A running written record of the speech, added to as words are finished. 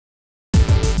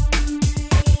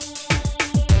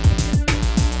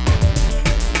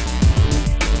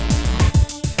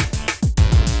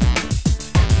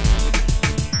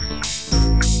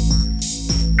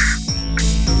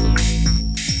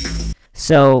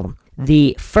So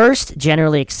the first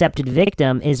generally accepted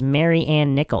victim is Mary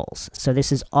Ann Nichols. So this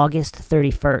is August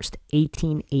 31st,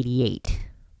 1888.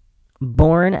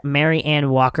 Born Mary Ann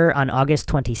Walker on August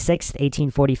 26,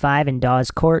 1845 in Dawes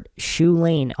Court, Shoe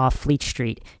Lane off Fleet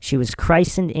Street. She was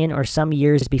christened in or some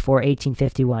years before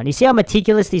 1851. You see how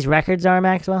meticulous these records are,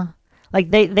 Maxwell? Like,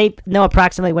 they know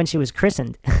approximately when she was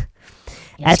christened.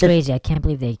 Yeah, it's crazy. I can't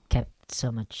believe they kept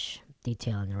so much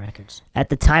detail in the records. At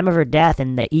the time of her death,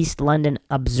 in the East London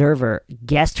Observer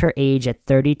guessed her age at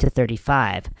 30 to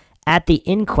 35. At the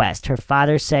inquest, her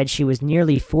father said she was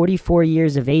nearly 44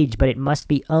 years of age, but it must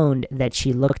be owned that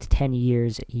she looked 10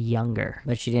 years younger.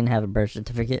 But she didn't have a birth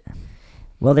certificate?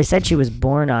 Well, they said she was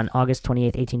born on August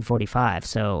 28th, 1845,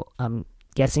 so I'm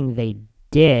guessing they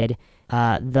did.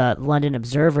 The London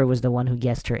Observer was the one who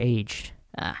guessed her age.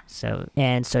 So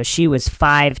she was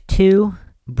 5'2",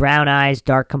 brown eyes,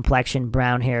 dark complexion,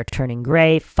 brown hair turning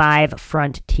gray, 5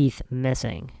 front teeth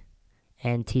missing,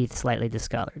 and teeth slightly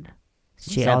discolored.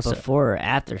 She also before or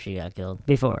after she got killed?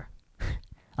 Before.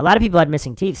 A lot of people had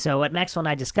missing teeth. So what Maxwell and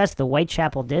I discussed, the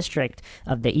Whitechapel district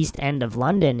of the East End of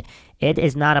London, it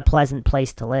is not a pleasant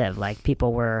place to live. Like,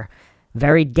 people were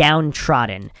very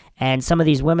downtrodden. And some of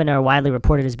these women are widely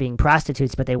reported as being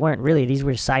prostitutes, but they weren't really. These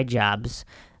were side jobs.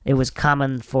 It was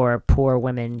common for poor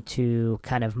women to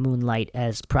kind of moonlight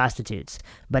as prostitutes,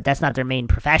 but that's not their main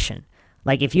profession.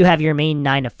 Like, if you have your main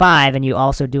 9 to 5 and you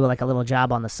also do like a little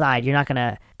job on the side, you're not going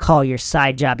to call your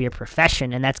side job your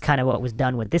profession, and that's kind of what was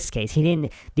done with this case.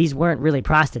 These weren't really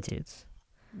prostitutes.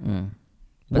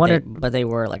 But they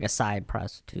were like a side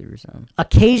prostitute or something.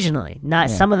 Occasionally.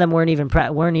 Some of them weren't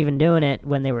even doing it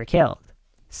when they were killed.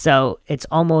 So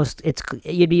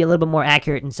you'd be a little bit more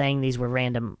accurate in saying these were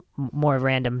more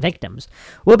random victims.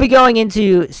 We'll be going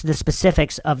into the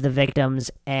specifics of the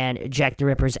victims and Jack the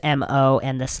Ripper's MO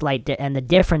and the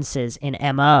differences in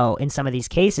MO in some of these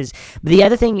cases. But the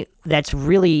other thing that's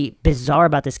really bizarre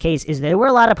about this case is there were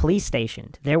a lot of police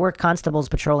stationed. There were constables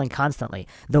patrolling constantly.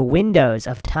 The windows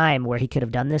of time where he could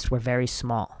have done this were very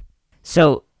small.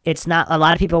 So it's not, a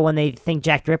lot of people, when they think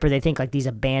Jack the Ripper, they think like these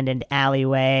abandoned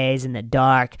alleyways in the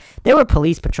dark. There were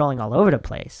police patrolling all over the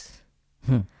place.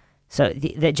 So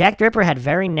the Jack the Ripper had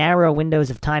very narrow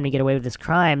windows of time to get away with his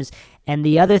crimes. And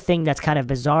the other thing that's kind of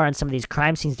bizarre on some of these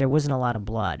crime scenes, there wasn't a lot of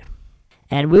blood.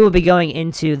 And we will be going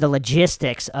into the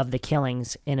logistics of the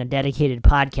killings in a dedicated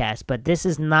podcast, but this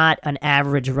is not an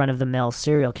average run-of-the-mill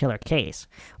serial killer case.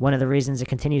 One of the reasons it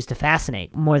continues to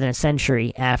fascinate more than a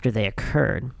century after they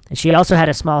occurred. And she also had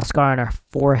a small scar on her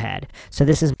forehead. So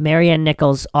this is Mary Ann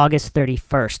Nichols, August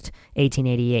 31st,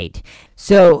 1888.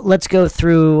 So let's go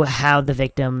through how the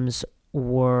victims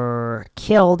were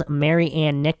killed. Mary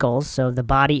Ann Nichols, so the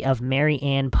body of Mary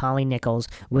Ann Polly Nichols,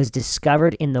 was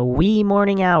discovered in the wee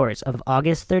morning hours of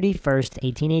August 31st,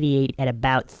 1888 at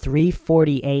about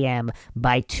 3:40 a.m.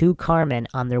 by 2 carmen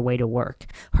on their way to work.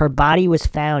 Her body was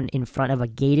found in front of a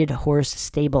gated horse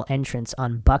stable entrance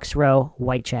on Bucks Row,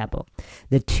 Whitechapel.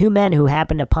 The 2 men who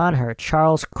happened upon her,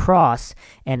 Charles Cross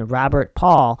and Robert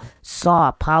Paul,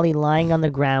 saw Polly lying on the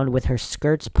ground with her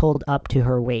skirts pulled up to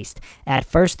her waist. At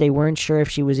first, they weren't sure if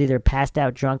she was either passed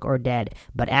out drunk or dead,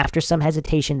 but after some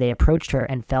hesitation they approached her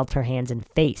and felt her hands and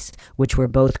face, which were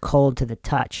both cold to the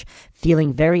touch.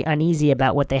 Feeling very uneasy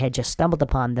about what they had just stumbled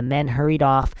upon, the men hurried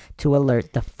off to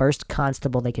alert the first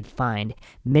constable they could find.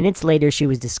 Minutes later she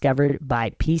was discovered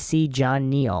by P.C. John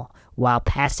Neal while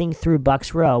passing through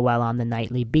Bucks Row while on the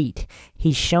nightly beat.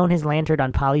 He shone his lantern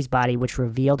on Polly's body, which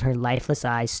revealed her lifeless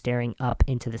eyes staring up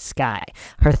into the sky.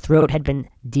 Her throat had been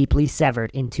deeply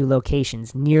severed in 2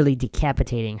 locations, nearly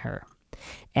decapitating her,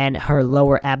 and her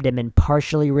lower abdomen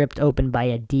partially ripped open by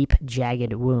a deep,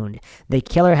 jagged wound. The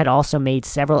killer had also made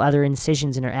several other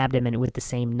incisions in her abdomen with the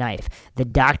same knife. The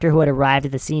doctor who had arrived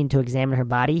at the scene to examine her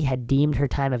body had deemed her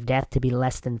time of death to be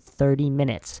less than 30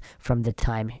 minutes from the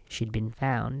time she'd been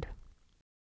found.